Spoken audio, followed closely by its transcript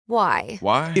Why?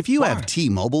 Why? If you have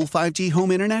T-Mobile 5G home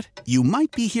internet, you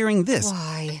might be hearing this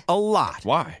Why? a lot.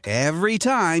 Why? Every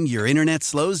time your internet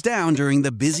slows down during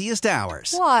the busiest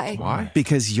hours. Why? Why?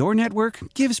 Because your network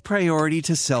gives priority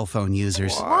to cell phone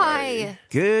users. Why?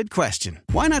 Good question.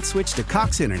 Why not switch to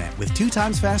Cox Internet with 2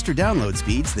 times faster download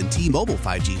speeds than T-Mobile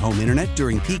 5G home internet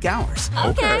during peak hours?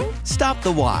 Okay. Stop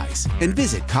the whys and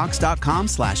visit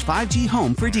cox.com/5G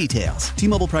home for details.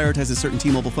 T-Mobile prioritizes certain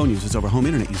T-Mobile phone users over home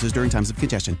internet users during times of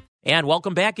congestion. And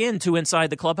welcome back into Inside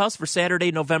the Clubhouse for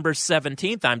Saturday, November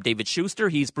 17th. I'm David Schuster.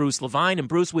 He's Bruce Levine. And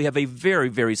Bruce, we have a very,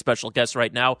 very special guest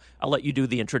right now. I'll let you do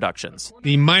the introductions.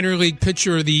 The minor league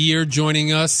pitcher of the year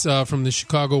joining us from the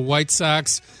Chicago White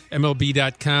Sox,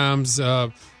 MLB.com's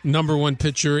number one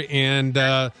pitcher, and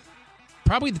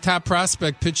probably the top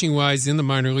prospect pitching-wise in the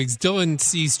minor leagues. Dylan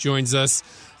Cease joins us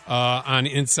on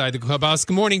Inside the Clubhouse.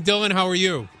 Good morning, Dylan. How are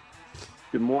you?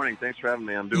 Good morning. Thanks for having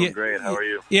me. I'm doing great. How are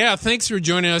you? Yeah, thanks for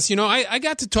joining us. You know, I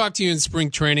got to talk to you in spring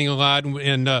training a lot,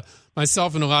 and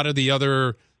myself and a lot of the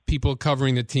other people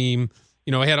covering the team,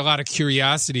 you know, I had a lot of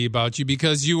curiosity about you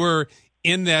because you were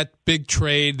in that big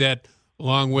trade that,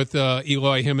 along with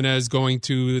Eloy Jimenez going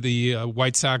to the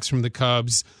White Sox from the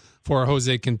Cubs for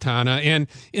Jose Quintana. And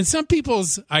in some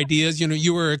people's ideas, you know,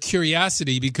 you were a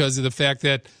curiosity because of the fact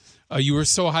that you were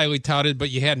so highly touted,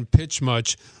 but you hadn't pitched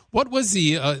much. What was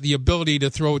the ability to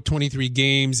throw 23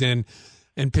 games and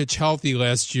pitch healthy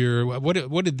last year?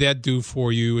 What did that do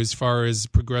for you as far as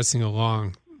progressing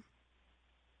along?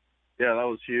 Yeah, that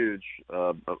was huge.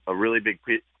 A really big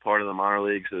part of the minor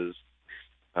leagues is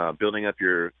building up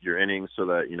your innings so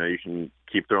that, you know, you can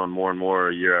keep throwing more and more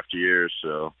year after year.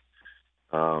 So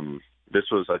this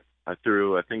was I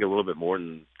threw, I think, a little bit more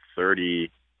than 30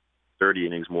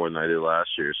 innings more than I did last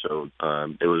year. So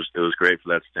it was great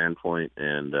for that standpoint.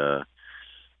 And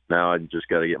now I just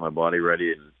got to get my body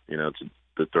ready and, you know,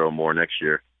 to throw more next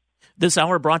year. This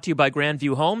hour brought to you by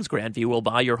Grandview Homes. Grandview will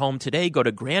buy your home today. Go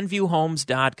to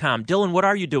grandviewhomes.com. Dylan, what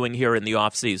are you doing here in the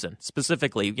off season,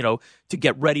 specifically, you know, to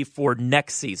get ready for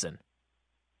next season?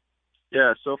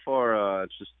 Yeah, so far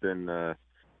it's just been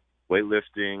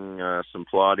weightlifting, some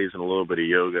Pilates, and a little bit of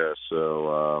yoga.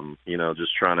 So, you know,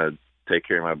 just trying to take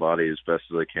care of my body as best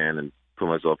as I can and put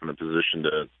myself in a position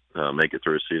to make it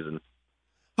through a season.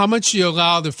 How much do you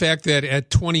allow the fact that at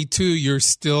 22 you're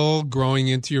still growing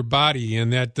into your body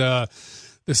and that the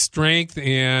strength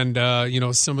and, you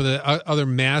know, some of the other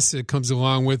mass that comes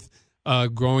along with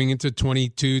growing into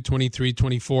 22, 23,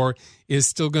 24 is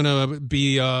still going to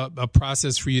be a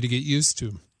process for you to get used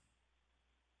to?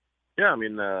 Yeah, I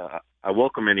mean, I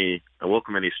welcome any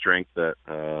strength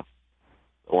that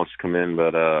wants to come in,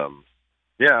 but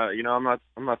yeah, you know, I'm not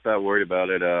that worried about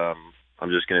it. I'm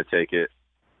just going to take it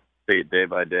day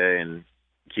by day and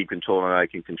keep controlling what I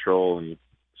can control, and,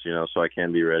 you know, so I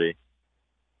can be ready.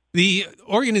 The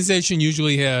organization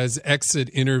usually has exit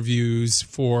interviews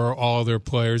for all their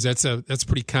players. That's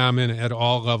pretty common at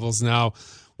all levels now.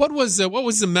 What was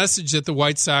the message that the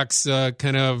White Sox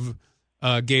kind of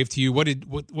gave to you?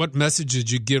 What message did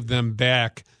you give them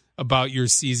back about your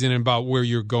season and about where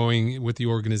you're going with the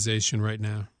organization right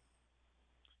now?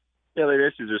 Yeah, they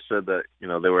basically just said that, you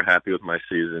know, they were happy with my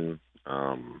season.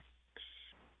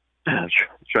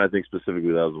 Trying to think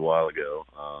specifically, that was a while ago.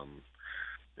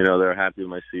 You know, they're happy with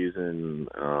my season.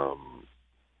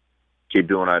 Keep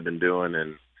doing what I've been doing,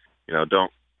 and, you know,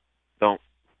 don't feel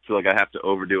like I have to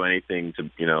overdo anything to,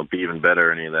 you know, be even better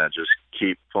or any of that. Just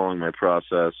keep following my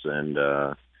process and,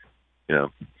 you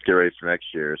know, get ready for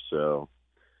next year. So,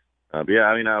 but yeah,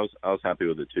 I mean, I was happy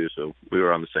with it too. So we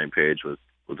were on the same page with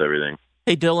everything.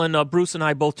 Hey, Dylan, Bruce and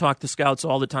I both talk to scouts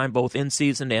all the time, both in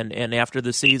season and after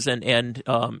the season, and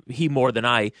he more than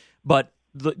I. But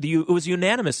it was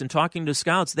unanimous in talking to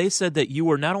scouts. They said that you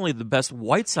were not only the best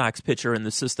White Sox pitcher in the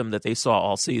system that they saw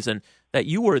all season, that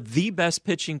you were the best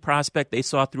pitching prospect they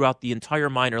saw throughout the entire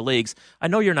minor leagues. I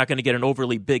know you're not going to get an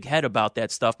overly big head about that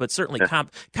stuff, but certainly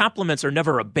compliments are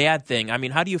never a bad thing. I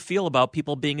mean, how do you feel about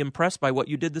people being impressed by what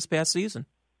you did this past season?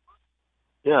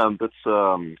 Yeah,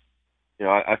 that's you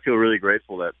know, I feel really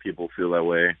grateful that people feel that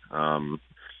way.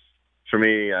 For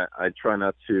me, I try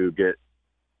not to get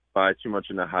buy too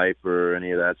much into hype or any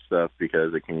of that stuff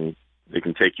because it can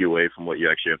take you away from what you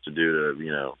actually have to do to,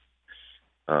 you know,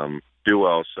 do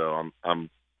well. So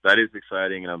that is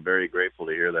exciting, and I'm very grateful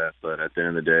to hear that. But at the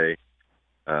end of the day,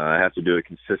 I have to do it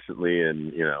consistently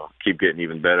and, you know, keep getting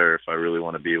even better if I really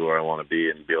want to be where I want to be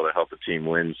and be able to help the team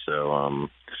win. So,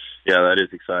 yeah, that is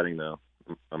exciting, though.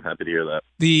 I'm happy to hear that.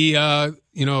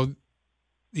 You know,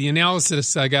 the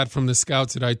analysis I got from the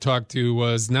scouts that I talked to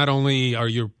was not only are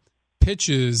your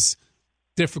pitches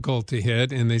difficult to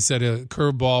hit, and they said a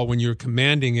curveball when you're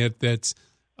commanding it that's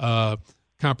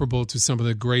comparable to some of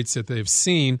the greats that they've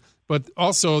seen, but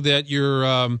also that you're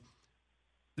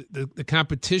the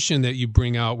competition that you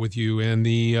bring out with you and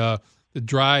the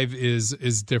drive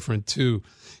is different too.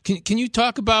 Can you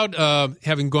talk about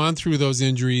having gone through those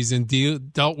injuries and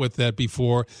dealt with that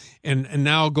before, and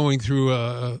now going through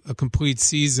a complete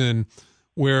season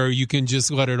where you can just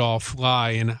let it all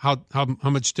fly, and how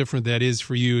much different that is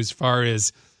for you as far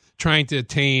as trying to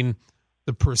attain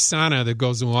the persona that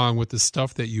goes along with the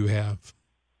stuff that you have?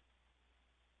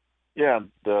 Yeah,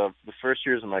 the first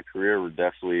years of my career were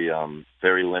definitely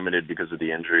very limited because of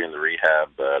the injury and the rehab,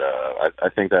 but I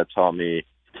think that taught me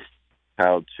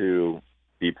how to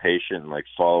be patient and like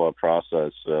follow a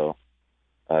process. So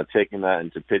taking that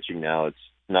into pitching now, it's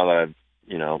now that I've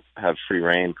have free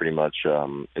reign pretty much.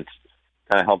 It's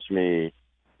kind of helps me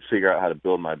figure out how to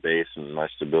build my base and my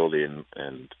stability and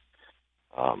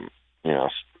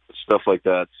stuff like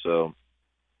that. So.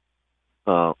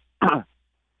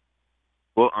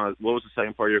 What was the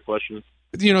second part of your question?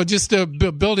 Just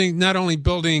building, not only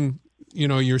building,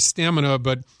 your stamina,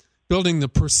 but building the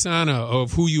persona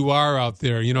of who you are out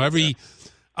there. Every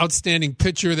outstanding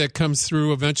pitcher that comes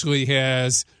through eventually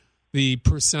has the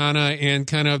persona and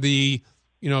kind of the,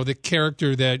 the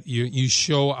character that you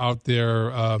show out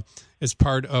there as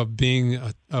part of being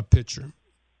a pitcher.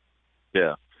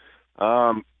 Yeah.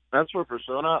 That's for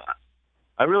persona.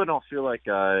 I really don't feel like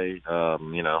I,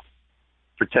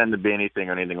 pretend to be anything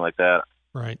or anything like that.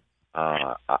 Right.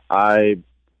 I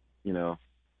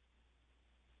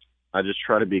just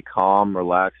try to be calm,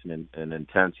 relaxed, and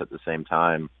intense at the same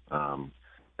time, and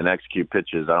execute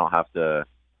pitches. I don't have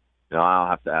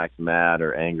to act mad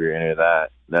or angry or any of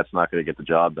that. That's not going to get the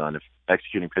job done. If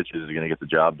executing pitches is going to get the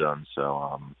job done,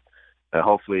 so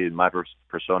hopefully my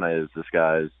persona is this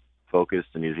guy's focused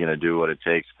and he's going to do what it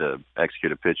takes to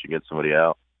execute a pitch and get somebody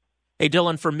out. Hey,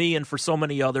 Dylan, for me and for so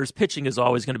many others, pitching is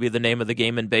always going to be the name of the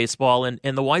game in baseball. And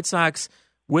the White Sox,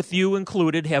 with you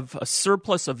included, have a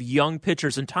surplus of young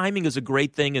pitchers, and timing is a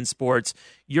great thing in sports.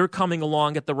 You're coming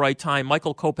along at the right time.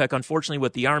 Michael Kopech, unfortunately,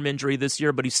 with the arm injury this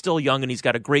year, but he's still young, and he's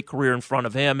got a great career in front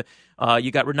of him. You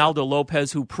got Ronaldo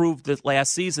Lopez, who proved that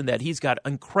last season that he's got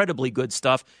incredibly good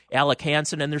stuff. Alec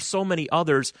Hansen, and there's so many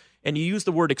others. And you used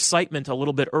the word excitement a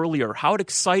little bit earlier. How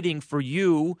exciting for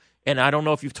you, and I don't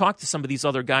know if you've talked to some of these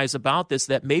other guys about this,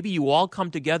 that maybe you all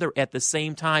come together at the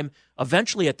same time,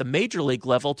 eventually at the major league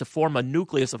level, to form a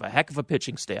nucleus of a heck of a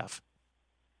pitching staff.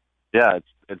 Yeah,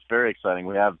 it's very exciting.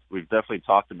 We've definitely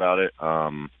talked about it.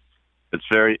 It's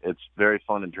very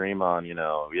fun to dream on.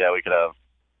 We could have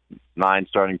 9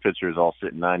 starting pitchers all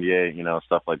sitting 98,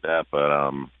 stuff like that. But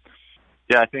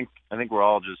I think we're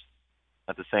all just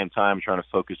at the same time trying to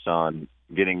focus on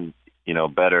getting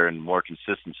better and more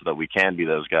consistent so that we can be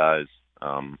those guys.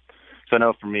 So I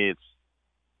know for me,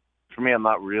 I'm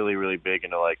not really, really big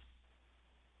into like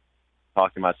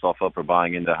talking myself up or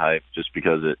buying into hype, just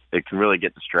because it can really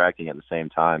get distracting at the same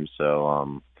time. So,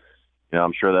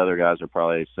 I'm sure the other guys are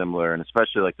probably similar, and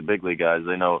especially like the big league guys,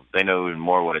 they know even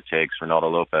more what it takes.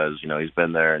 Ronaldo Lopez, he's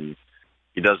been there and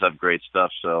he does have great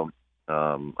stuff. So,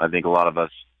 I think a lot of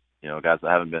us, guys that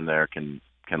haven't been there can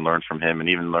learn from him and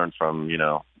even learn from,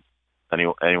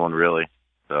 anyone really.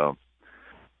 So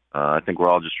I think we're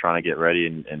all just trying to get ready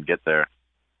and get there.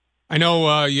 I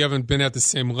know you haven't been at the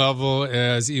same level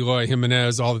as Eloy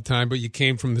Jimenez all the time, but you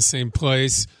came from the same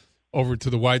place over to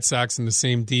the White Sox in the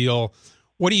same deal.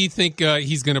 What do you think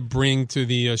he's going to bring to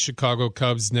the Chicago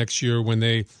Cubs next year when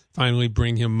they finally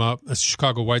bring him up?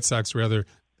 Chicago White Sox, rather.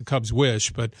 The Cubs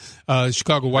wish, but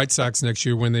Chicago White Sox next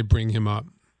year when they bring him up.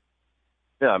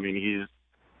 Yeah, I mean, he's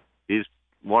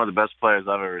one of the best players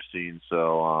I've ever seen.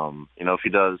 So, if he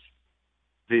does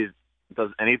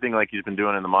anything like he's been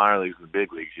doing in the minor leagues and the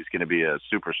big leagues, he's going to be a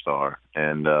superstar.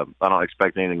 And I don't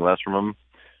expect anything less from him.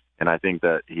 And I think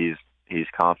that he's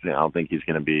confident. I don't think he's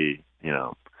going to be, I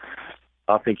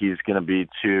don't think he's going to be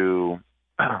too.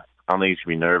 I don't think he's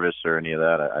going to be nervous or any of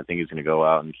that. I think he's going to go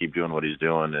out and keep doing what he's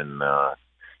doing, and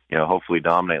hopefully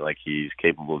dominate like he's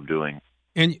capable of doing.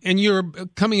 And you're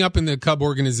coming up in the Cub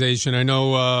organization. I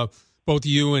know both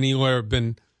you and Eloy have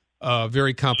been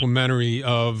very complimentary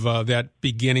of that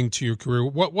beginning to your career.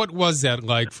 What was that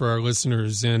like for our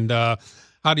listeners, and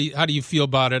how do you feel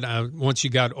about it once you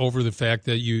got over the fact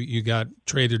that you got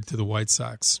traded to the White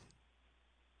Sox?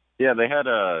 Yeah, they had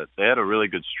a really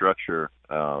good structure,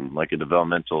 like a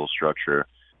developmental structure,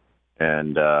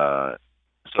 and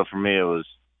so for me it was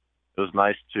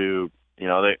nice to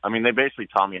they basically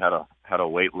taught me how to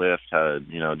weight lift, how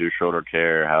to do shoulder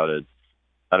care, how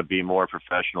to be more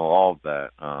professional, all of that.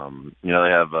 They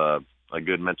have a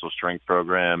good mental strength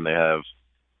program. They have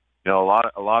a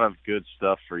lot of good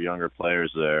stuff for younger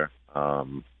players there.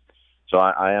 So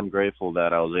I am grateful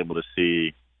that I was able to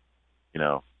see,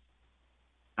 able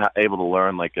to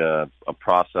learn like a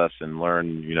process and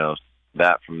learn,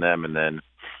 that from them. And then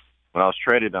when I was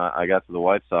traded, I got to the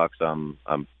White Sox.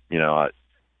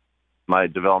 My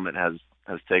development has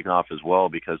taken off as well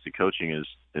because the coaching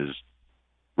is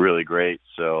really great.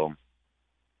 So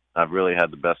I've really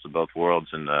had the best of both worlds,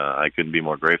 and I couldn't be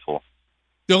more grateful.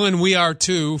 Dylan, we are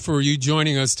too, for you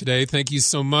joining us today. Thank you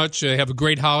so much. Have a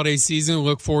great holiday season.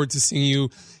 Look forward to seeing you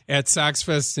at Sox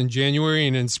Fest in January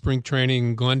and in spring training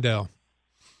in Glendale.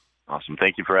 Awesome.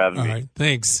 Thank you for having me. All right.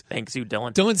 Thanks. Thanks you,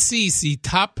 Dylan. Dylan Cease, the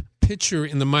top pitcher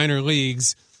in the minor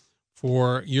leagues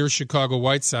for your Chicago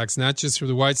White Sox, not just for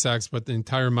the White Sox, but the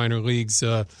entire minor leagues.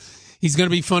 He's going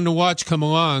to be fun to watch come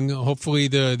along. Hopefully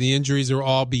the injuries are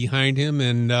all behind him,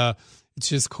 and it's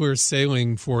just clear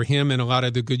sailing for him and a lot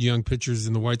of the good young pitchers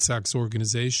in the White Sox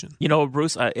organization.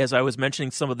 Bruce, as I was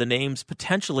mentioning some of the names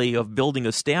potentially of building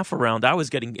a staff around, I was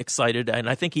getting excited, and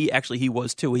I think he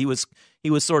was too. He was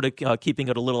sort of keeping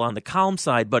it a little on the calm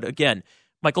side, but again,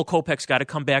 Michael Kopech's got to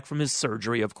come back from his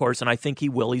surgery, of course, and I think he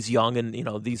will. He's young,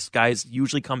 and these guys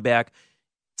usually come back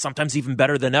sometimes even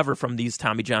better than ever from these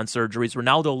Tommy John surgeries.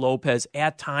 Ronaldo Lopez,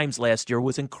 at times last year,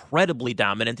 was incredibly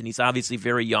dominant, and he's obviously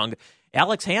very young.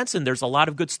 Alex Hansen, there's a lot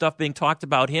of good stuff being talked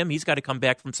about him. He's got to come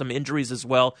back from some injuries as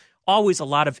well. Always a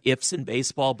lot of ifs in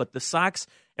baseball, but the Sox,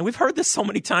 and we've heard this so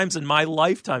many times in my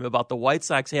lifetime about the White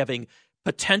Sox having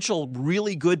potential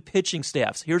really good pitching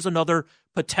staffs. Here's another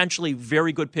potentially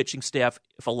very good pitching staff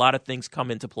if a lot of things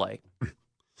come into play.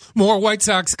 More White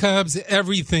Sox, Cubs,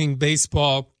 everything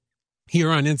baseball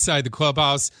here on Inside the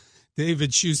Clubhouse.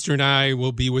 David Schuster and I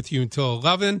will be with you until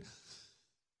 11.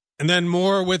 And then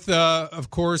more with, of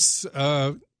course,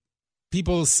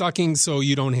 people sucking so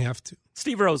you don't have to.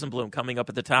 Steve Rosenblum coming up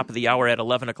at the top of the hour at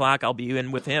 11 o'clock. I'll be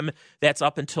in with him. That's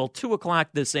up until 2 o'clock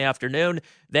this afternoon.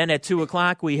 Then at 2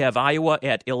 o'clock, we have Iowa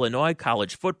at Illinois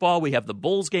college football. We have the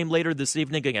Bulls game later this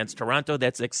evening against Toronto.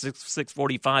 That's at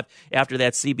 6:45 after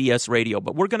that CBS radio.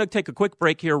 But we're going to take a quick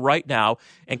break here right now.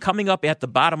 And coming up at the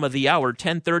bottom of the hour,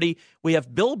 10:30, we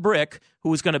have Bill Brick,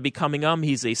 who is going to be coming on.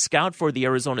 He's a scout for the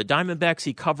Arizona Diamondbacks.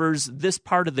 He covers this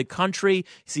part of the country.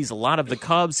 He sees a lot of the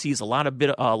Cubs. Sees a lot of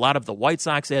the White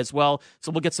Sox as well.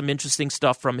 So we'll get some interesting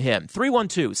stuff from him.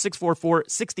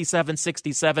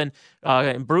 312-644-6767.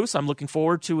 And Bruce, I'm looking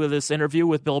forward to this interview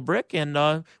with Bill Brick, and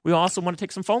we also want to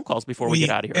take some phone calls before we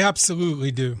get out of here. Absolutely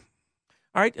do.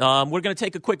 All right, we're going to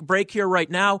take a quick break here right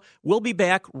now. We'll be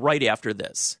back right after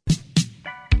this.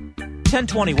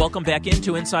 10:20, welcome back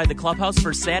into Inside the Clubhouse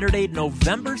for Saturday,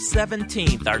 November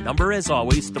 17th. Our number, as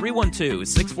always,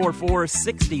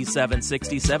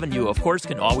 312-644-6767. You, of course,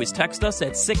 can always text us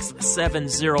at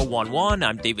 67011.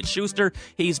 I'm David Schuster.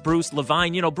 He's Bruce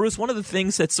Levine. Bruce, one of the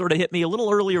things that sort of hit me a little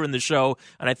earlier in the show,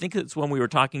 and I think it's when we were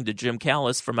talking to Jim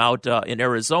Callis from out in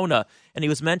Arizona, and he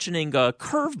was mentioning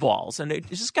curveballs, and it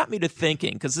just got me to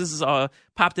thinking, because this is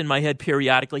popped in my head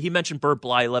periodically. He mentioned Bert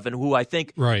Blyleven, who I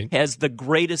think has the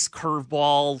greatest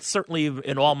curveball, certainly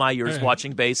in all my years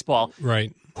watching baseball.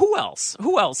 Right. Who else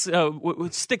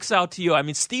sticks out to you? I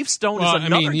mean, Steve Stone is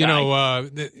another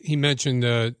guy. He mentioned,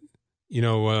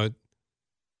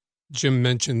 Jim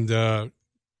mentioned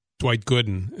Dwight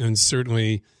Gooden, and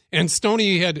certainly... And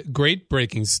Stoney had great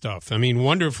breaking stuff. I mean,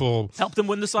 wonderful. Helped him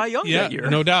win the Cy Young that year.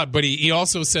 No doubt. But he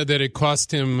also said that it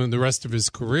cost him the rest of his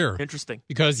career. Interesting.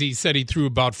 Because he said he threw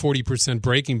about 40%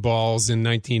 breaking balls in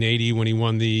 1980 when he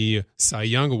won the Cy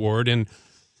Young Award. And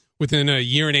within a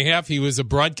year and a half, he was a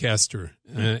broadcaster,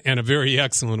 and a very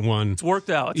excellent one. It's worked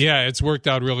out. Yeah, it's worked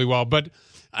out really well. But,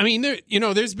 I mean,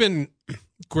 there's been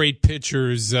great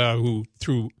pitchers who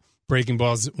threw breaking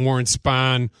balls. Warren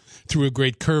Spahn threw a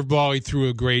great curveball. He threw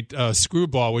a great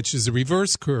screwball, which is a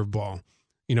reverse curveball,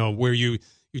 where you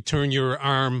turn your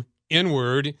arm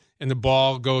inward and the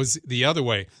ball goes the other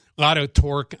way. A lot of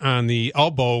torque on the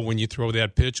elbow when you throw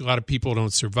that pitch. A lot of people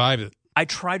don't survive it. I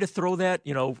tried to throw that,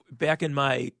 back in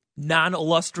my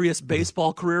non-illustrious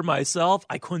baseball career myself.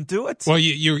 I couldn't do it. Well,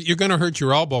 you're going to hurt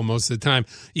your elbow most of the time.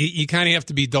 You kind of have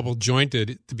to be double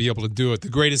jointed to be able to do it. The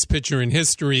greatest pitcher in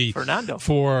history Fernando.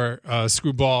 For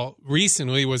screwball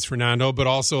recently was Fernando, but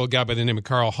also a guy by the name of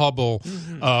Carl Hubble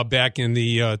back in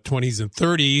the 20s and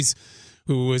 30s,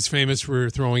 who was famous for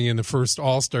throwing in the first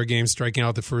All-Star game, striking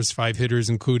out the first 5 hitters,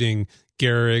 including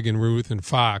Gehrig and Ruth and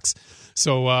Fox.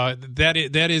 So that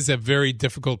is a very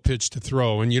difficult pitch to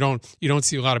throw, and you don't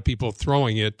see a lot of people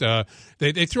throwing it.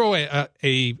 They throw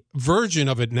a version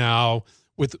of it now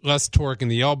with less torque in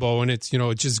the elbow, and it's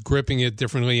just gripping it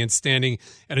differently and standing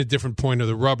at a different point of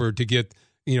the rubber to get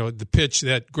the pitch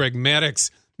that Greg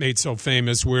Maddux made so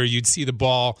famous, where you'd see the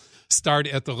ball start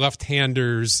at the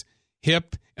left-hander's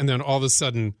hip and then all of a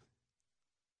sudden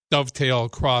dovetail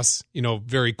across,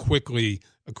 very quickly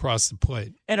across the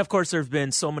plate. And, of course, there have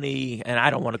been so many, and I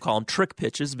don't want to call them trick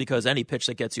pitches because any pitch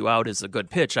that gets you out is a good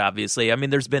pitch, obviously. I mean,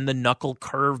 there's been the knuckle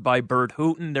curve by Bert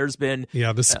Hooton. There's been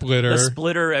the splitter. The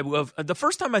splitter. The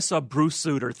first time I saw Bruce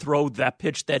Sutter throw that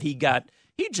pitch that he got,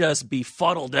 he just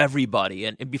befuddled everybody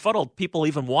and befuddled people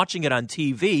even watching it on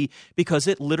TV because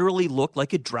it literally looked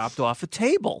like it dropped off a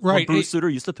table. Right. When Bruce Sutter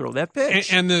used to throw that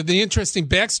pitch. And the interesting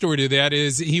backstory to that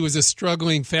is he was a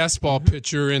struggling fastball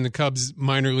pitcher in the Cubs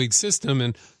minor league system.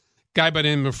 And a guy by the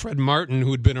name of Fred Martin,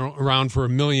 who had been around for a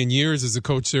million years as a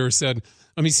coach there, said,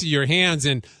 "Let me see your hands."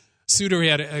 And Sutter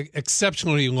had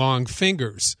exceptionally long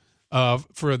fingers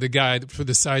for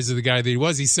the size of the guy that he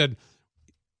was. He said,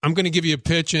 "I'm going to give you a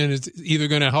pitch, and it's either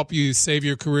going to help you save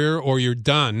your career or you're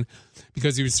done,"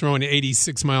 because he was throwing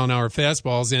 86-mile-an-hour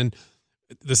fastballs. And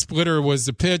the splitter was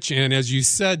the pitch. And as you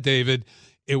said, David,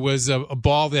 it was a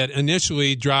ball that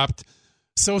initially dropped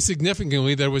so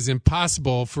significantly that it was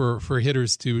impossible for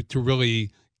hitters to really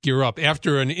gear up.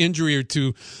 After an injury or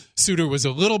two, Sutter was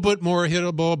a little bit more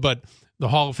hittable, but the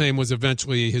Hall of Fame was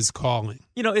eventually his calling.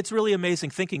 It's really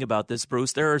amazing thinking about this,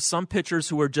 Bruce. There are some pitchers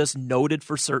who are just noted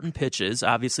for certain pitches.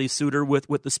 Obviously, Sutter with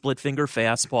the split-finger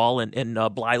fastball and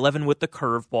Blyleven with the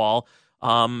curveball.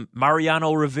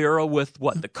 Mariano Rivera with,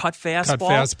 the cut fastball?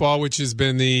 Cut fastball, which has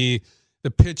been the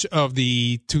pitch of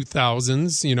the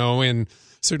 2000s, and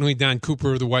certainly Don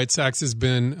Cooper of the White Sox has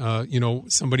been,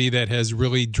 somebody that has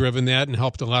really driven that and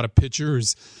helped a lot of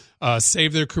pitchers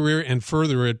save their career and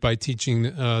further it by teaching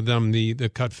them the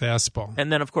cut fastball.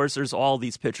 And then, of course, there's all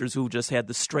these pitchers who just had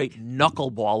the straight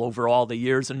knuckleball over all the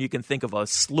years, and you can think of a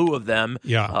slew of them.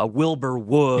 Yeah. Wilbur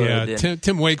Wood. Yeah,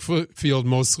 Tim Wakefield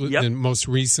most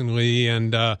recently,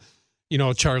 and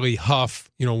Charlie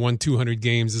Huff, won 200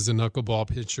 games as a knuckleball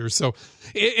pitcher. So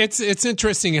it's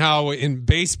interesting how in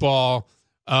baseball,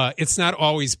 it's not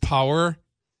always power.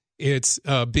 It's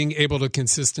being able to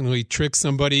consistently trick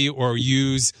somebody or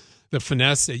use the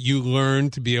finesse that you learn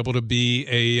to be able to be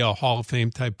a Hall of Fame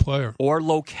type player. Or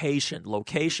location. Greg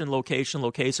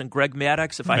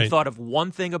Maddux, if I thought of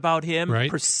one thing about him,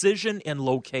 precision and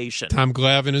location. Tom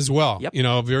Glavine as well,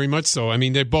 Yep. Very much so. I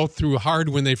mean, they both threw hard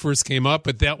when they first came up,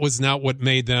 but that was not what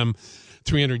made them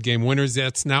 300-game winners.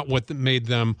 That's not what made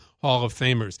them Hall of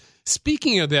Famers.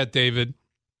 Speaking of that, David,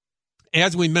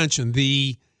 as we mentioned,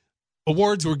 the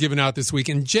awards were given out this week,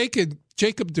 and Jacob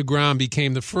deGrom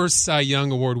became the first Cy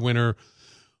Young Award winner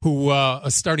a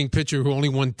starting pitcher who only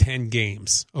won 10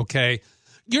 games, okay?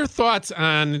 Your thoughts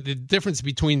on the difference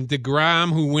between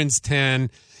deGrom, who wins 10,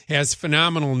 has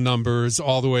phenomenal numbers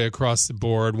all the way across the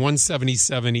board,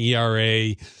 1.77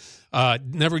 ERA,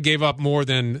 never gave up more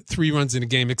than 3 runs in a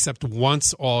game except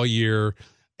once all year,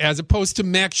 as opposed to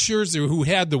Max Scherzer, who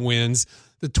had the wins,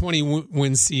 the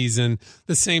 20-win season,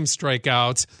 the same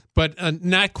strikeouts, but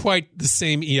not quite the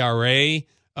same ERA,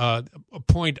 a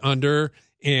point under,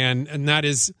 and not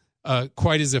as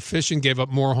quite as efficient, gave up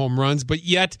more home runs, but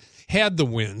yet had the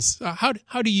wins.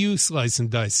 How do you slice and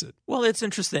dice it? Well, it's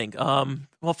interesting.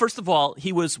 Well, first of all,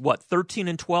 he was,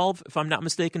 13-12, if I'm not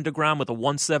mistaken, deGrom, with a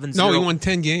 1.70. No, he won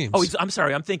 10 games. Oh, I'm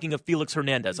sorry. I'm thinking of Felix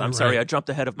Hernandez. I'm sorry. I jumped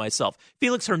ahead of myself.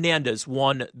 Felix Hernandez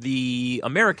won the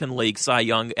American League Cy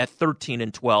Young at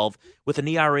 13-12 with an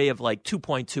ERA of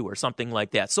 2.2 or something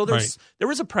like that. So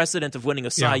there is a precedent of winning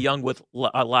a Cy Young with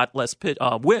a lot less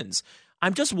wins.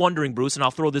 I'm just wondering, Bruce, and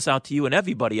I'll throw this out to you and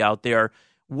everybody out there,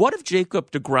 what if Jacob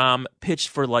deGrom pitched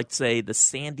for, say, the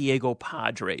San Diego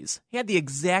Padres? He had the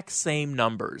exact same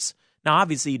numbers. Now,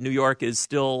 obviously, New York is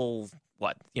still,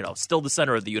 still the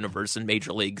center of the universe in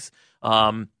major leagues.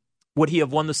 Would he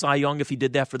have won the Cy Young if he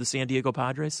did that for the San Diego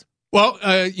Padres? Well,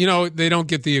 they don't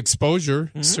get the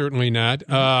exposure, certainly not.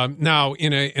 Now,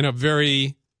 in a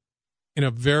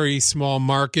very small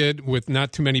market with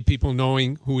not too many people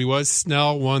knowing who he was,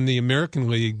 Snell won the American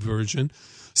League version.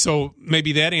 So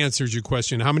maybe that answers your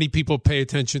question. How many people pay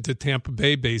attention to Tampa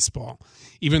Bay baseball?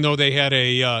 Even though they had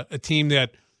a team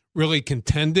that really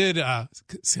contended,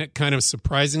 kind of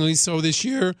surprisingly so this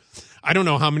year. I don't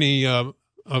know how many of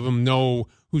them know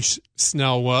who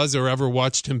Snell was or ever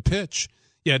watched him pitch.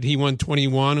 Yet he won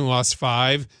 21 and lost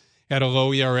 5, had a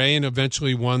low ERA, and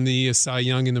eventually won the Cy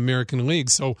Young in the American League.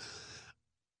 So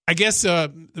I guess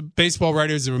the Baseball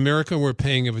Writers of America were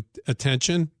paying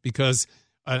attention because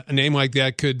a name like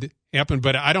that could happen.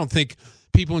 But I don't think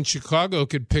people in Chicago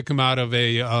could pick him out of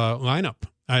a lineup.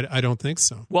 I don't think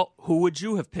so. Well, who would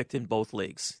you have picked in both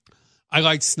leagues? I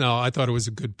liked Snell. I thought it was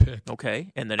a good pick.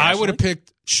 Okay. And then I would have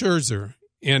picked Scherzer.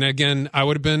 And again, I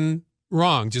would have been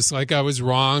wrong, just like I was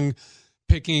wrong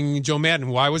picking Joe Madden.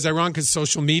 Why was I wrong? Because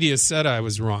social media said I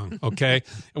was wrong, okay?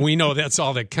 And we know that's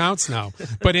all that counts now.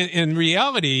 But in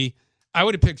reality, I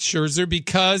would have picked Scherzer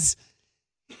because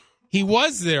he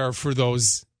was there for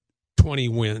those 20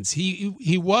 wins.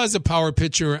 He was a power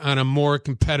pitcher on a more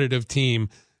competitive team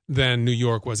than New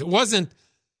York was. It wasn't,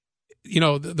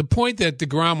 the point that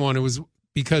DeGrom won, it was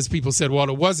because people said, well,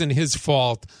 it wasn't his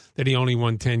fault that he only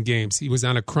won 10 games. He was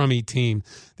on a crummy team.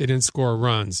 They didn't score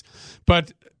runs.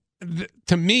 But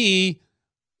to me,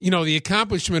 the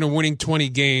accomplishment of winning 20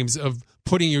 games, of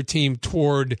putting your team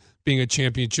toward being a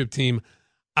championship team,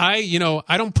 I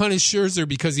don't punish Scherzer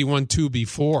because he won 2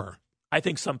 before. I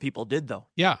think some people did, though.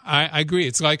 Yeah, I agree.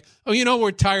 It's like,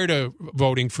 we're tired of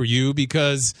voting for you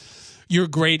because you're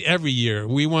great every year.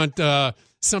 We want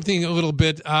something a little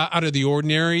bit out of the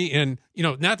ordinary. And,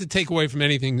 not to take away from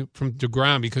anything from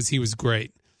DeGrom because he was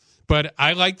great. But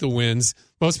I like the wins.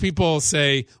 Most people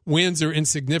say wins are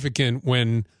insignificant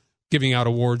when giving out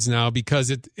awards now because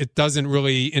it doesn't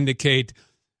really indicate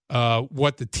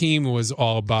what the team was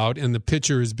all about, and the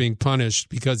pitcher is being punished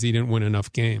because he didn't win enough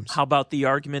games. How about the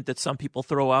argument that some people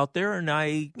throw out there, and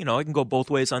I can go both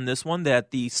ways on this one,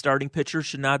 that the starting pitcher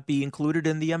should not be included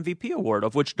in the MVP award,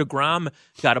 of which DeGrom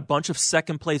got a bunch of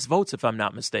second-place votes, if I'm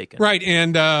not mistaken. Right,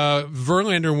 and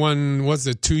Verlander won, was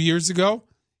it 2 years ago?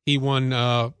 He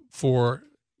won for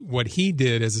what he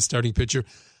did as a starting pitcher.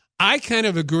 I kind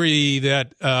of agree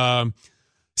that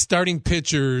starting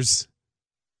pitchers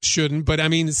shouldn't, but I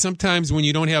mean, sometimes when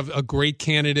you don't have a great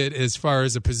candidate as far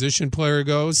as a position player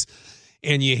goes,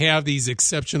 and you have these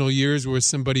exceptional years where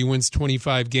somebody wins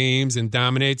 25 games and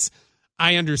dominates,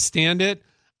 I understand it.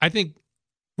 I think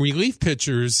relief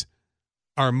pitchers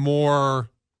are more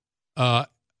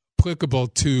applicable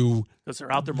to, because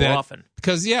they're out there more often.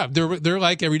 Because they're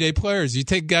like everyday players. You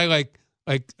take a guy like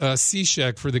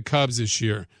Cishek for the Cubs this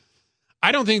year.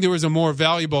 I don't think there was a more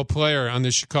valuable player on the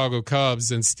Chicago Cubs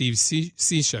than Steve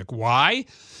Cishek. Why?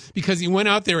 Because he went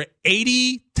out there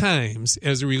 80 times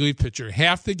as a relief pitcher,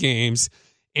 half the games,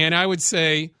 and I would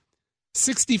say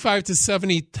 65 to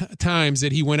 70 times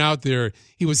that he went out there,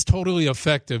 he was totally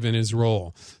effective in his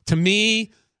role. To me,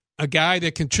 a guy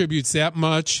that contributes that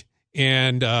much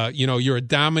and you're a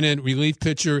dominant relief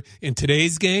pitcher in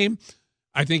today's game,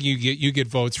 I think you get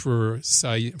votes for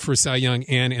Cy Young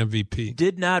and MVP.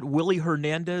 Did not Willie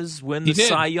Hernandez win the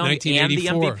Cy Young and the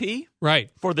MVP? Right.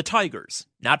 For the Tigers,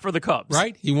 not for the Cubs.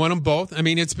 Right. He won them both. I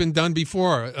mean, it's been done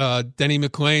before. Denny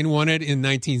McLain won it in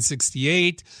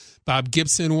 1968. Bob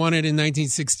Gibson won it in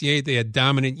 1968. They had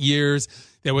dominant years.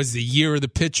 That was the year of the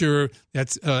pitcher.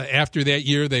 That's after that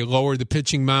year, they lowered the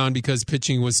pitching mound because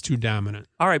pitching was too dominant.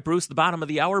 All right, Bruce, the bottom of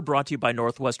the hour brought to you by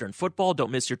Northwestern Football. Don't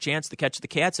miss your chance to catch the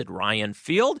Cats at Ryan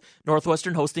Field.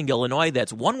 Northwestern hosting Illinois.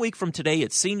 That's 1 week from today.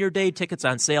 It's Senior Day. Tickets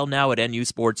on sale now at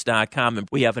nusports.com. And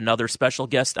we have another special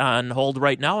guest on hold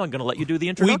right now. I'm going to let you do the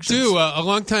introductions. We do. A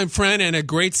longtime friend and a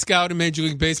great scout in Major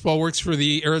League Baseball, works for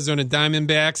the Arizona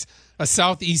Diamondbacks, a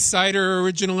Southeast Sider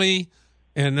originally.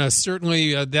 And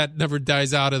certainly that never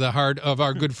dies out of the heart of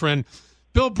our good friend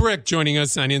Bill Brick joining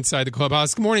us on Inside the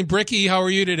Clubhouse. Good morning, Bricky. How are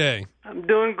you today? I'm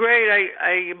doing great.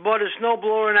 I bought a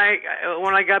snowblower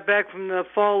when I got back from the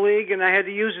fall league, and I had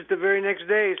to use it the very next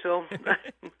day. So,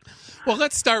 well,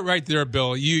 let's start right there,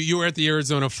 Bill. You were at the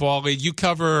Arizona Fall League. You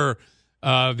cover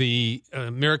the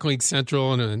American League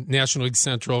Central and National League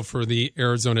Central for the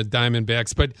Arizona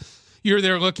Diamondbacks, but you're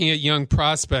there looking at young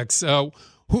prospects.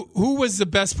 Who was the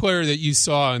best player that you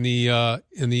saw in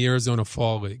the Arizona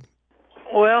Fall League?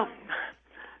 Well,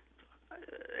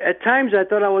 at times I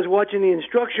thought I was watching the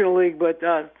instructional league, but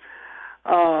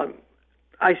I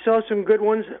saw some good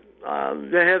ones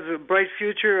that have a bright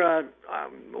future.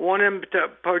 One in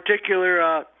particular,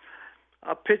 a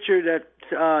pitcher that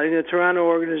in the Toronto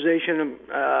organization,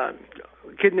 a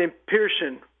kid named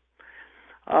Pearson,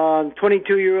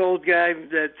 22-year-old guy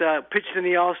that pitched in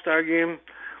the All-Star game.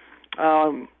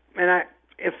 And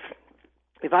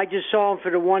if I just saw him for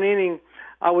the one inning,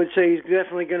 I would say he's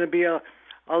definitely going to be a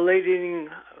late inning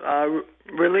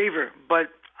reliever. But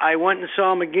I went and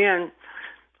saw him again,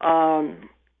 and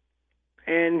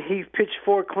he pitched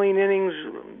 4 clean innings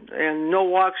and no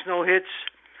walks, no hits.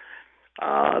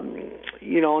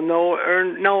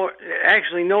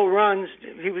 No runs.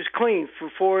 He was clean for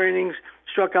 4 innings,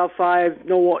 struck out 5,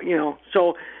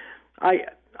 So I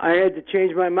had to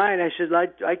change my mind. I said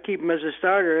I'd keep him as a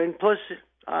starter, and plus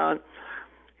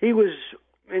he was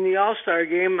in the All-Star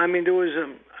game. I mean, there was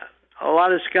a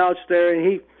lot of scouts there,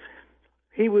 and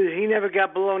he never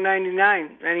got below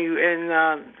 99, and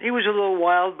he was a little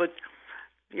wild, but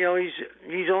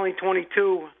he's only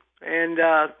 22, and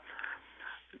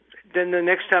then the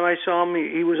next time I saw him,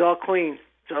 he was all clean.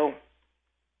 So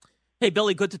Hey,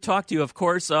 Billy, good to talk to you. Of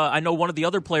course, I know one of the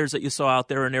other players that you saw out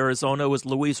there in Arizona was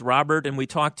Luis Robert, and we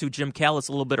talked to Jim Callis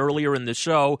a little bit earlier in the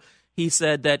show. He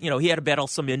said that, he had to battle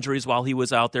some injuries while he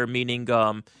was out there, meaning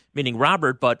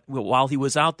Robert, but while he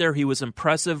was out there, he was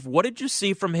impressive. What did you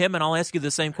see from him? And I'll ask you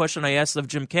the same question I asked of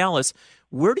Jim Callis.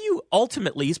 Where do you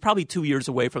ultimately, he's probably 2 years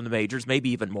away from the majors, maybe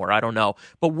even more, I don't know,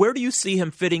 but where do you see him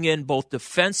fitting in both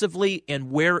defensively and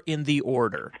where in the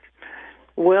order?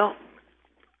 Well,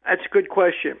 that's a good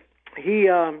question. He's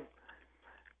a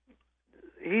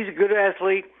good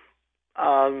athlete,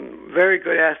 very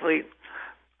good athlete,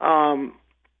 and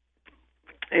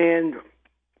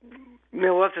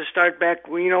we'll have to start back.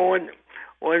 When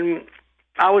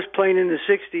I was playing in the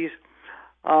 '60s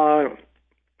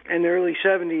and the early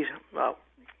 '70s,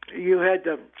 you had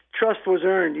the trust was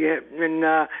earned. It's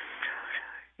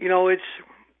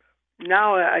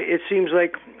now it seems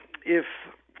like if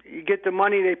you get the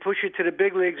money, they push you to the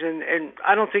big leagues, and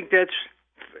I don't think that's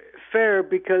fair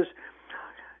because,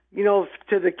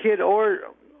 to the kid or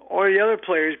the other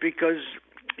players because,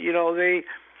 they,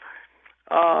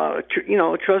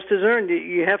 trust is earned.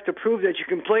 You have to prove that you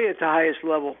can play at the highest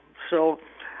level. So,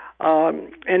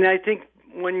 and I think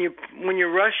when you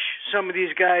rush some of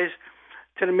these guys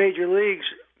to the major leagues,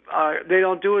 they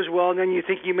don't do as well, and then you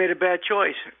think you made a bad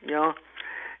choice,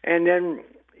 and then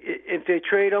if they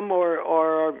trade them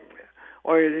or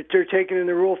they're taken in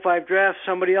the Rule 5 draft,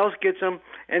 somebody else gets them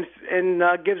and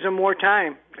gives them more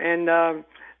time, and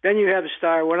then you have a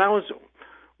star. When I was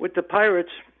with the Pirates,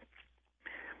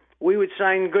 we would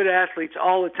sign good athletes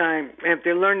all the time, and if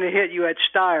they learned to hit, you had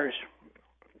stars.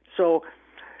 So,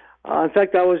 in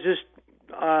fact, I was just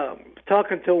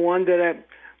talking to one that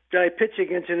I pitched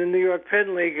against in the New York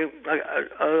Penn League,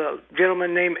 a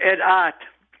gentleman named Ed Ott,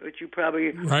 which you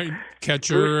probably right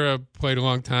catcher, played a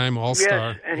long time,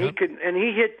 all-star. Yes, and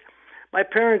he hit. My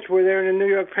parents were there in the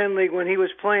New York Penn League when he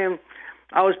was playing.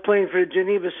 I was playing for the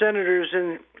Geneva Senators,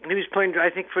 and he was playing, I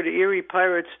think, for the Erie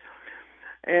Pirates.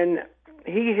 And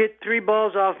he hit 3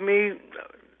 balls off me,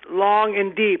 long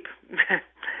and deep,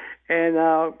 and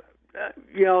so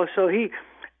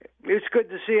it's good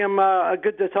to see him.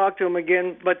 Good to talk to him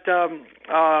again, but.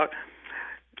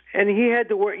 And he had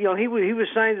to work. He was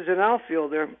signed as an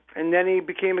outfielder, and then he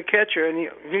became a catcher, and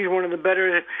he's one of the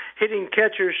better hitting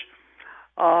catchers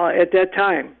at that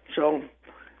time. So,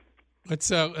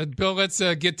 Bill, let's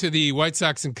get to the White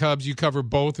Sox and Cubs. You cover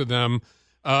both of them.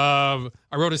 I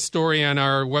wrote a story on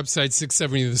our website,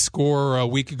 670 The Score, a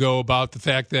week ago about the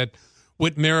fact that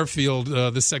Whit Merrifield,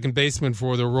 the second baseman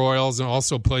for the Royals, and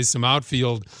also plays some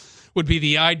outfield, would be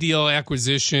the ideal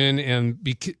acquisition, and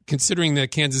considering that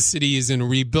Kansas City is in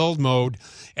rebuild mode,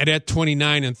 and at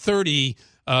 29 and 30,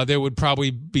 they would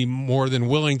probably be more than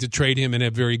willing to trade him in a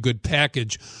very good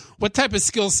package. What type of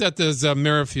skill set does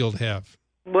Merrifield have?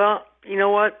 Well, you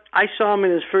know what? I saw him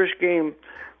in his first game.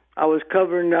 I was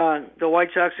covering the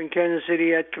White Sox in Kansas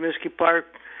City at Comiskey Park,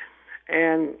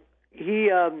 and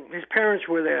his parents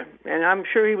were there, and I'm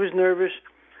sure he was nervous.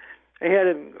 He had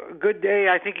a good day.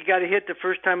 I think he got a hit the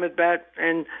first time at bat,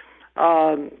 and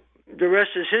the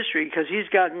rest is history because he's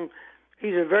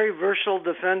a very versatile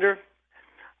defender.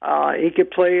 He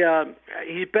could play.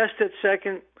 He's best at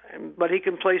second, but he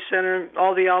can play center,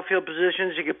 all the outfield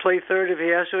positions. He could play third if he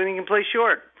has to, and he can play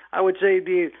short. I would say he'd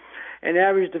be an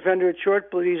average defender at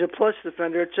short, but he's a plus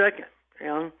defender at second.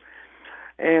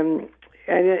 And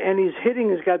his hitting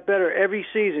has got better every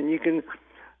season.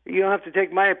 You don't have to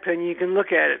take my opinion. You can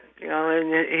look at it,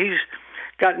 and he's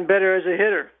gotten better as a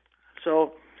hitter.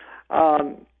 So,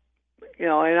 and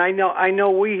I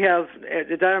know we have at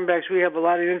the Diamondbacks we have a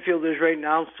lot of infielders right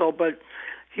now. So, but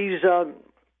he's a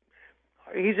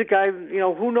guy.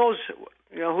 Who knows?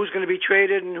 Who's going to be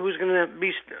traded and who's going to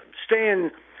be staying.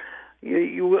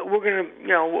 We're going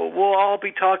to. We'll all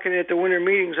be talking at the winter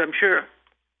meetings, I'm sure.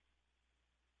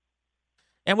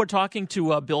 And we're talking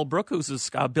to Bill Brick, who's a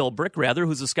scout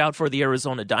for the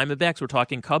Arizona Diamondbacks. We're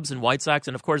talking Cubs and White Sox.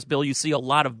 And, of course, Bill, you see a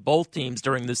lot of both teams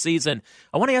during the season.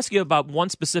 I want to ask you about one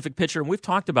specific pitcher, and we've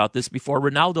talked about this before,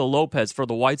 Ronaldo Lopez for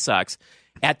the White Sox.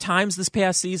 At times this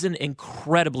past season,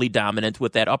 incredibly dominant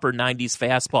with that upper 90s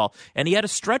fastball. And he had a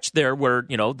stretch there where,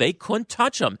 they couldn't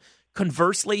touch him.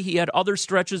 Conversely, he had other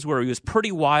stretches where he was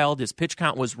pretty wild. His pitch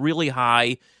count was really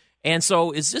high. And so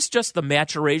is this just the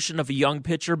maturation of a young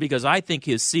pitcher? Because I think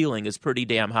his ceiling is pretty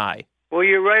damn high. Well,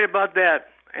 you're right about that.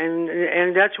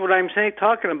 And that's what I'm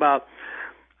talking about.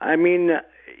 I mean,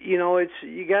 it's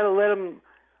you got to let them,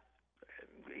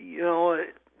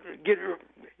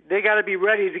 they got to be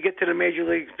ready to get to the major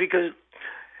leagues because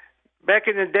back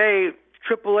in the day,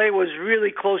 AAA was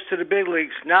really close to the big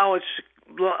leagues. Now it's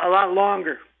a lot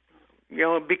longer,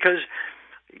 because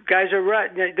guys are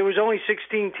right. There was only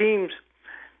 16 teams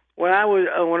when I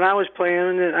was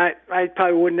playing, and I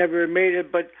probably would never have made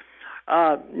it. But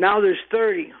now there's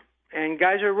 30, and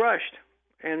guys are rushed.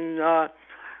 And I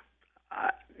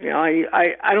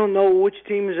don't know which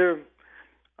teams are.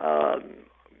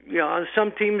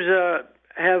 Some teams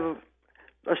have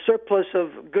a surplus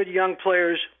of good young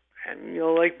players, and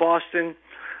like Boston.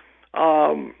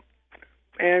 But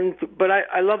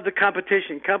I love the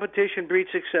competition. Competition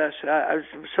breeds success. I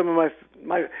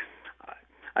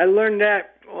learned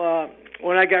that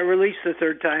when I got released the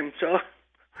third time. So,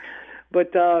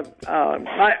 but do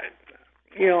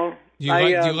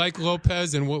you like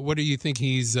Lopez, and what do you think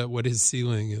what his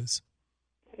ceiling is?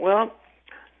 Well,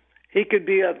 he could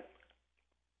be a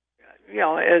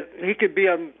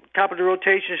top of the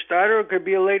rotation starter, or could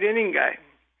be a late inning guy.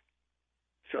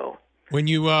 So when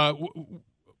you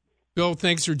Bill,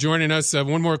 thanks for joining us.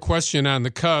 One more question on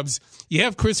the Cubs. You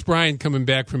have Kris Bryant coming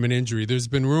back from an injury. There's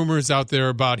been rumors out there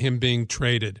about him being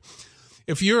traded.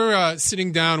 If you're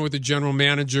sitting down with the general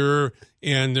manager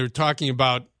and they're talking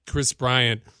about Kris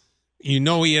Bryant, he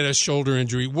had a shoulder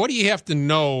injury. What do you have to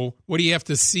know? What do you have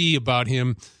to see about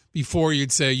him before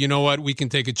you'd say, you know what, we can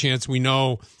take a chance? We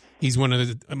know he's one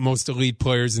of the most elite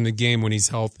players in the game when he's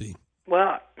healthy.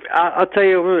 Well, I'll tell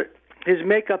you, his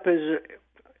makeup is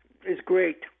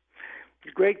great.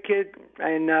 He's a great kid,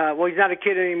 and he's not a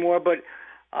kid anymore, but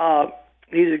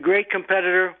he's a great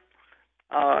competitor.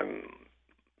 I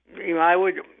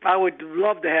would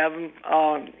love to have him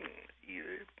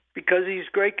because he's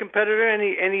a great competitor,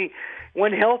 and he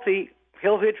when healthy,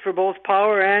 he'll hit for both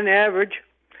power and average,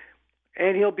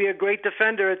 and he'll be a great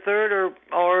defender at third,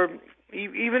 or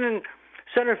even in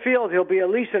center field, he'll be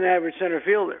at least an average center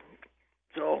fielder.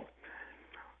 So,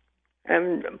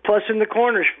 and plus in the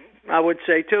corners, I would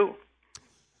say too.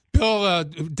 Bill,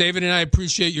 David and I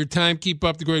appreciate your time. Keep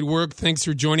up the great work. Thanks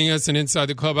for joining us and Inside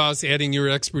the Clubhouse, adding your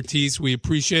expertise. We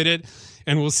appreciate it.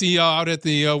 And we'll see you out at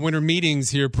the winter meetings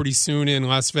here pretty soon in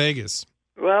Las Vegas.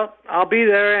 Well, I'll be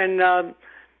there, and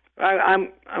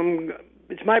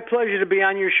it's my pleasure to be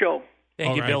on your show.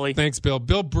 Thank you, Billy. Thanks, Bill.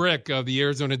 Bill Brick of the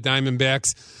Arizona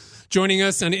Diamondbacks joining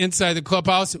us on Inside the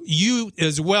Clubhouse. You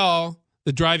as well,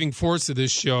 the driving force of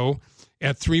this show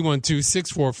at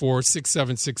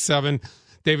 312-644-6767.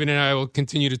 David and I will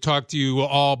continue to talk to you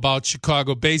all about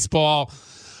Chicago baseball,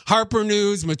 Harper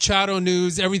news, Machado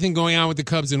news, everything going on with the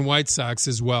Cubs and White Sox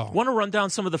as well. I want to run down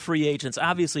some of the free agents.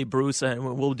 Obviously, Bruce,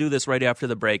 and we'll do this right after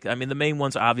the break. I mean, the main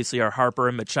ones obviously are Harper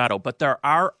and Machado, but there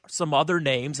are some other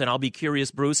names, and I'll be curious,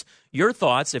 Bruce, your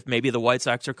thoughts if maybe the White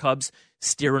Sox or Cubs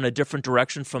steer in a different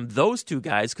direction from those two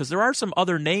guys, because there are some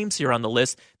other names here on the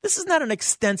list. This is not an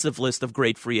extensive list of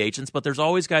great free agents, but there's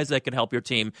always guys that can help your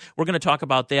team. We're going to talk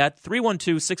about that.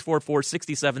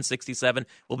 312-644-6767.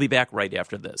 We'll be back right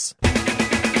after this.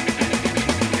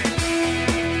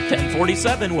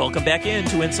 10:47. Welcome back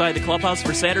into Inside the Clubhouse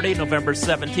for Saturday, November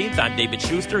 17th. I'm David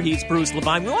Schuster. He's Bruce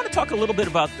Levine. We want to talk a little bit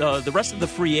about the rest of the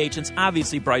free agents.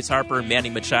 Obviously, Bryce Harper and Manny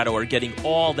Machado are getting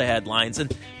all the headlines,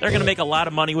 and they're going to make a lot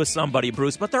of money with somebody,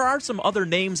 Bruce. But there are some other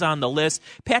names on the list.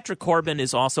 Patrick Corbin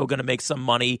is also going to make some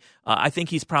money. I think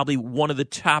he's probably one of the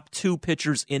top two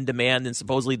pitchers in demand, and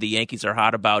supposedly the Yankees are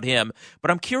hot about him.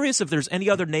 But I'm curious if there's any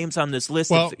other names on this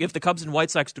list, if the Cubs and White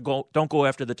Sox don't go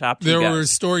after the top two guys. There were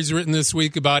stories written this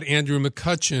week about Andrew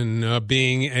McCutchen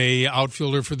being a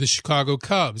outfielder for the Chicago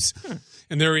Cubs.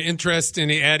 And they're interested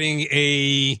in adding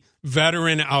a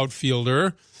veteran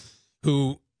outfielder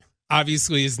who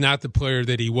obviously is not the player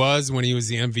that he was when he was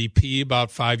the MVP about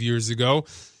 5 years ago.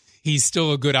 He's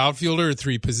still a good outfielder at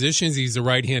three positions. He's a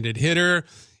right-handed hitter.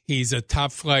 He's a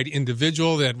top-flight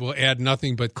individual that will add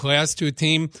nothing but class to a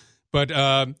team. But,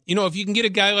 if you can get a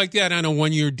guy like that on a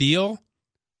one-year deal,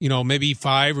 maybe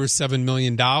 $5 or $7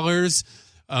 million,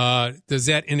 does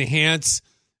that enhance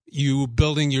you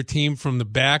building your team from the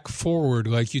back forward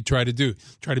like you try to do?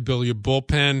 Try to build your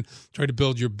bullpen, try to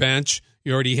build your bench.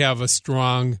 You already have a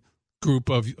strong group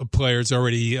of players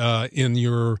already in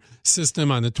your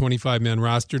system on the 25-man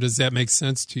roster. Does that make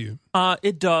sense to you?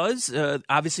 It does.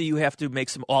 Obviously, you have to make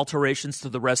some alterations to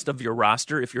the rest of your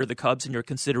roster if you're the Cubs and you're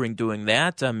considering doing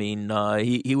that. I mean,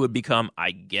 he would become,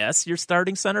 I guess, your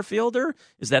starting center fielder.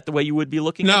 Is that the way you would be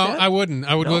looking at that? No, I wouldn't.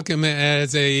 I would look at him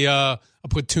as a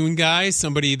platoon guy,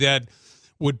 somebody that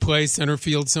would play center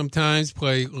field sometimes,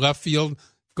 play left field,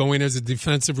 go in as a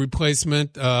defensive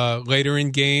replacement later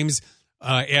in games.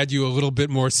 Add you a little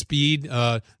bit more speed,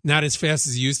 not as fast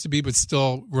as he used to be, but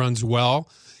still runs well.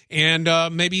 And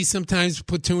maybe sometimes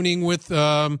platooning with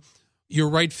your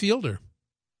right fielder.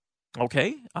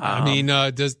 Okay. I mean,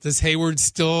 does Hayward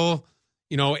still,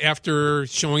 after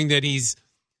showing that he's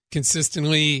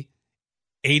consistently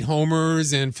 8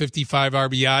 homers and 55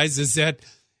 RBIs.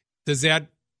 Does that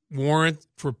warrant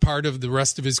for part of the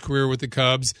rest of his career with the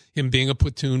Cubs him being a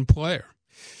platoon player?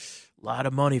 A lot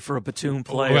of money for a platoon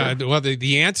player. Well,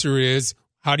 the answer is,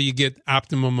 how do you get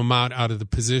optimum amount out of the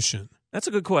position? That's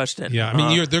a good question. Yeah, I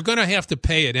mean, they're going to have to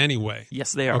pay it anyway.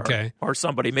 Yes, they are. Okay, or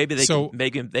somebody maybe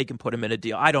they can put him in a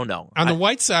deal. I don't know. On the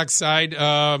White Sox side,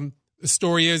 the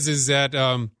story is that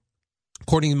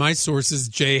according to my sources,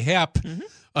 Jay Happ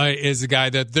is a guy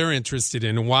that they're interested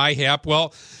in. And why Happ?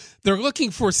 Well, they're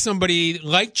looking for somebody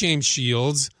like James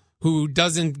Shields who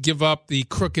doesn't give up the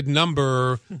crooked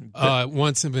number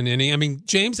once of an inning. I mean,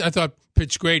 James, I thought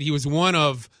pitched great. He was one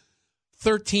of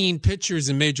 13 pitchers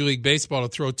in Major League Baseball to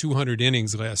throw 200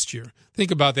 innings last year. Think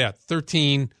about that.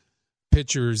 13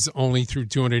 pitchers only threw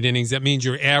 200 innings. That means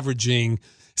you're averaging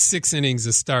 6 innings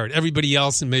a start. Everybody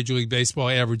else in Major League Baseball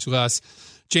averaged less.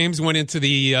 James went into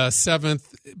the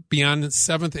seventh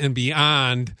and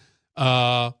beyond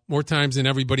more times than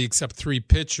everybody except 3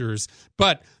 pitchers.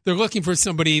 But they're looking for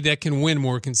somebody that can win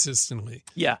more consistently.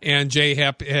 Yeah. And Jay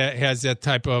Happ has that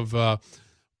type of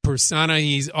persona.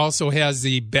 He also has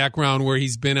the background where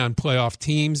he's been on playoff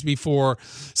teams before.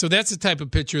 So that's the type of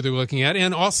pitcher they're looking at.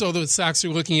 And also the Sox are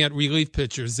looking at relief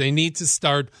pitchers. They need to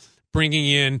start bringing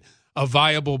in a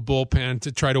viable bullpen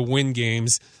to try to win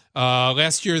games.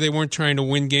 Last year, they weren't trying to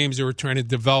win games. They were trying to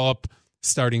develop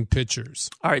starting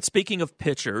pitchers. All right, speaking of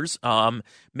pitchers,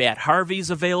 Matt Harvey's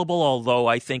available, although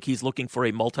I think he's looking for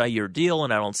a multi-year deal,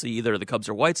 and I don't see either the Cubs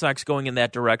or White Sox going in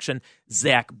that direction.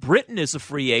 Zach Britton is a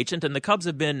free agent, and the Cubs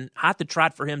have been hot to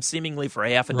trot for him seemingly for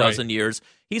half a dozen years.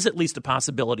 He's at least a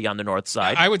possibility on the north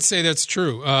side. I would say that's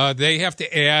true. They have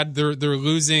to add, they're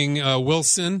losing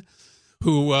Wilson,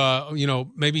 who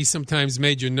maybe sometimes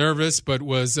made you nervous, but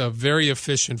was very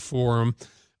efficient for him,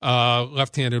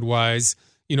 left-handed wise.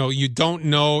 You know, you don't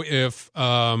know if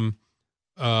some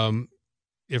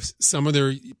of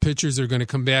their pitchers are going to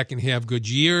come back and have good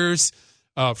years.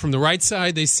 From the right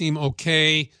side, they seem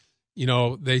okay. You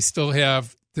know, they still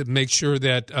have to make sure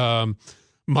that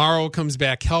Morrow comes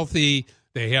back healthy.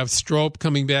 They have Strop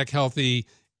coming back healthy.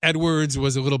 Edwards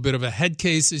was a little bit of a head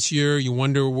case this year. You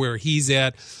wonder where he's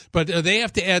at. But they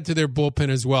have to add to their bullpen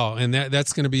as well, and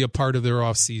that's going to be a part of their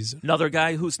offseason. Another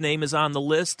guy whose name is on the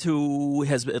list who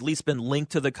has at least been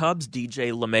linked to the Cubs,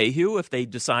 DJ LeMahieu, if they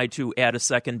decide to add a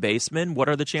second baseman. What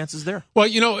are the chances there? Well,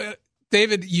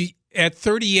 David, at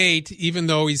 38, even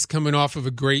though he's coming off of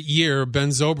a great year, Ben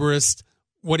Zobrist,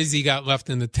 what has he got left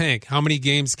in the tank? How many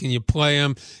games can you play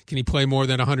him? Can he play more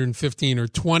than 115 or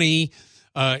 20?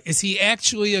 Is he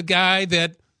actually a guy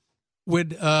that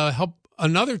would help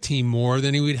another team more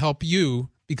than he would help you,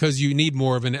 because you need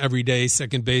more of an everyday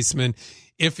second baseman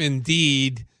if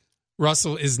indeed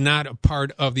Russell is not a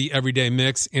part of the everyday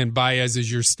mix and Baez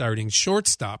is your starting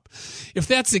shortstop? If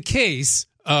that's the case,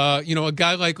 a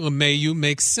guy like LeMahieu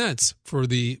makes sense for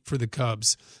the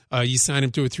Cubs. You sign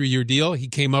him to a 3-year deal. He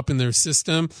came up in their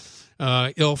system.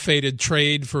 Ill-fated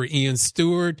trade for Ian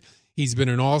Stewart. He's been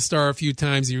an all-star a few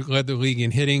times. He led the league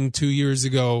in hitting 2 years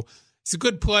ago. He's a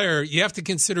good player. You have to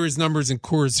consider his numbers in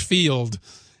Coors Field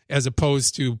as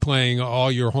opposed to playing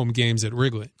all your home games at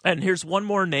Wrigley. And here's one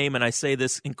more name, and I say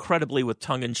this incredibly with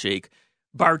tongue-in-cheek.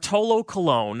 Bartolo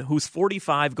Colon, who's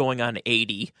 45 going on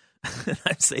 80.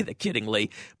 I say that kiddingly,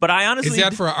 but I honestly... Is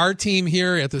that for our team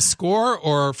here at the Score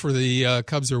or for the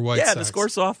Cubs or White Sox? Yeah, the Score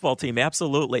softball team,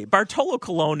 absolutely. Bartolo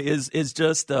Colon is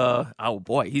just,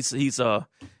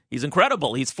 he's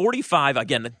incredible. He's 45.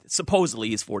 Again, supposedly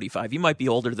he's 45. He might be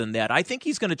older than that. I think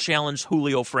he's going to challenge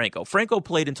Julio Franco. Franco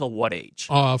played until what age?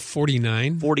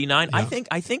 49. 49. Yeah.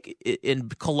 I think in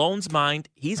Colon's mind,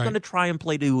 he's going to try and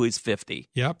play to his 50.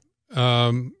 Yep.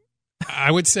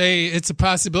 I would say it's a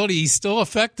possibility. He's still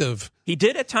effective. He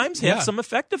did at times have some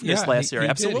effectiveness last year.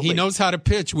 Absolutely. He knows how to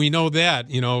pitch. We know that,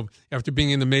 after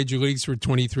being in the major leagues for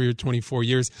 23 or 24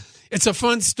 years. It's a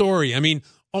fun story. I mean,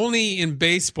 only in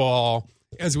baseball,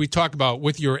 as we talk about,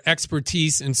 with your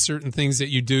expertise in certain things that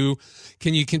you do,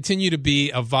 can you continue to be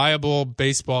a viable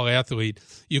baseball athlete.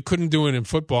 You couldn't do it in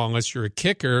football unless you're a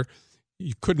kicker.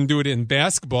 You couldn't do it in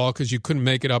basketball because you couldn't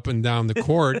make it up and down the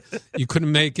court. You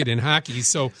couldn't make it in hockey.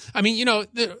 So, I mean,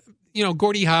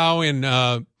 Gordie Howe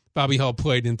and Bobby Hull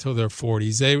played until their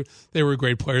 40s. They were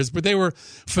great players, but they were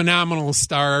phenomenal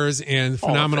stars and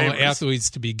phenomenal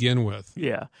athletes to begin with.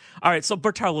 Yeah. All right, so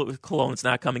Bartolo Colon's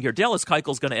not coming here. Dallas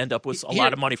Keuchel's going to end up with a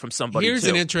lot of money from somebody, Here's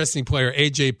an interesting player,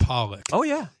 A.J. Pollock. Oh,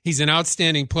 yeah. He's an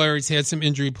outstanding player. He's had some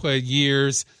injury-plagued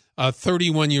years,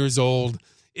 31 years old.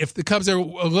 If the Cubs are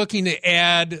looking to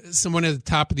add someone at the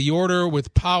top of the order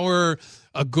with power,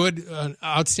 a good,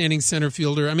 outstanding center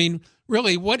fielder, I mean,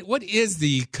 really, what is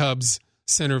the Cubs'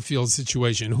 center field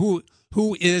situation? Who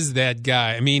is that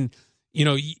guy? I mean,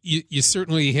 you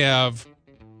certainly have,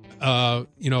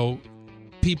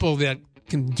 people that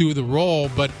can do the role,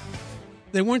 but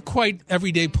they weren't quite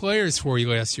everyday players for you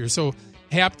last year. So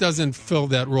Happ doesn't fill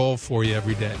that role for you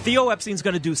every day. Theo Epstein's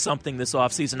going to do something this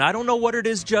offseason. I don't know what it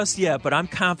is just yet, but I'm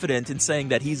confident in saying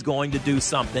that he's going to do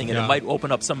something, and it might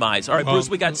open up some eyes. All right, Bruce,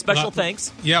 we got special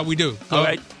thanks. Yeah, we do. All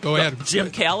right. Go ahead. Jim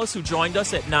Callis, who joined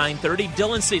us at 9:30.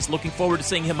 Dylan Cease, looking forward to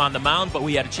seeing him on the mound, but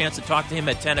we had a chance to talk to him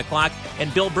at 10 o'clock.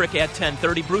 And Bill Brick at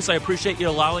 10:30. Bruce, I appreciate you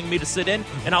allowing me to sit in,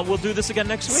 and we'll do this again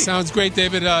next week. Sounds great,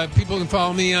 David. People can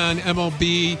follow me on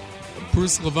MLB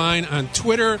Bruce Levine on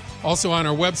Twitter. Also on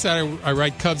our website, I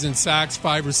write Cubs and Sox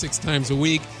 5 or 6 times a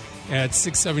week at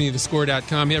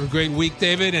 670thescore.com. Have a great week,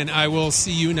 David, and I will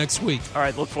see you next week. All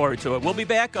right, look forward to it. We'll be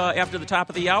back after the top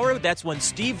of the hour. That's when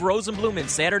Steve Rosenbloom in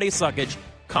Saturday Suckage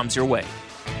comes your way.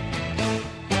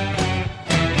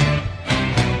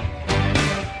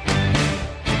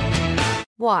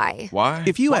 Why? Why?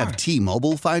 If you have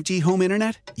T-Mobile 5G home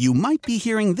internet, you might be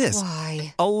hearing this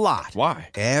Why? a lot. Why?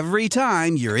 Every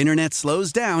time your internet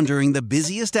slows down during the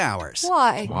busiest hours.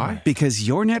 Why? Why? Because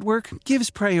your network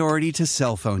gives priority to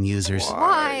cell phone users.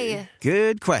 Why?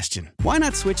 Good question. Why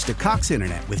not switch to Cox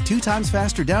Internet with 2 times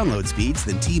faster download speeds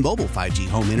than T-Mobile 5G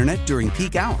home internet during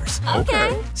peak hours?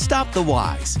 Okay. Stop the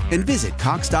whys and visit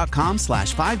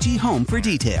cox.com/5G home for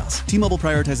details. T-Mobile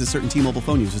prioritizes certain T-Mobile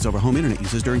phone users over home internet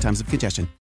users during times of congestion.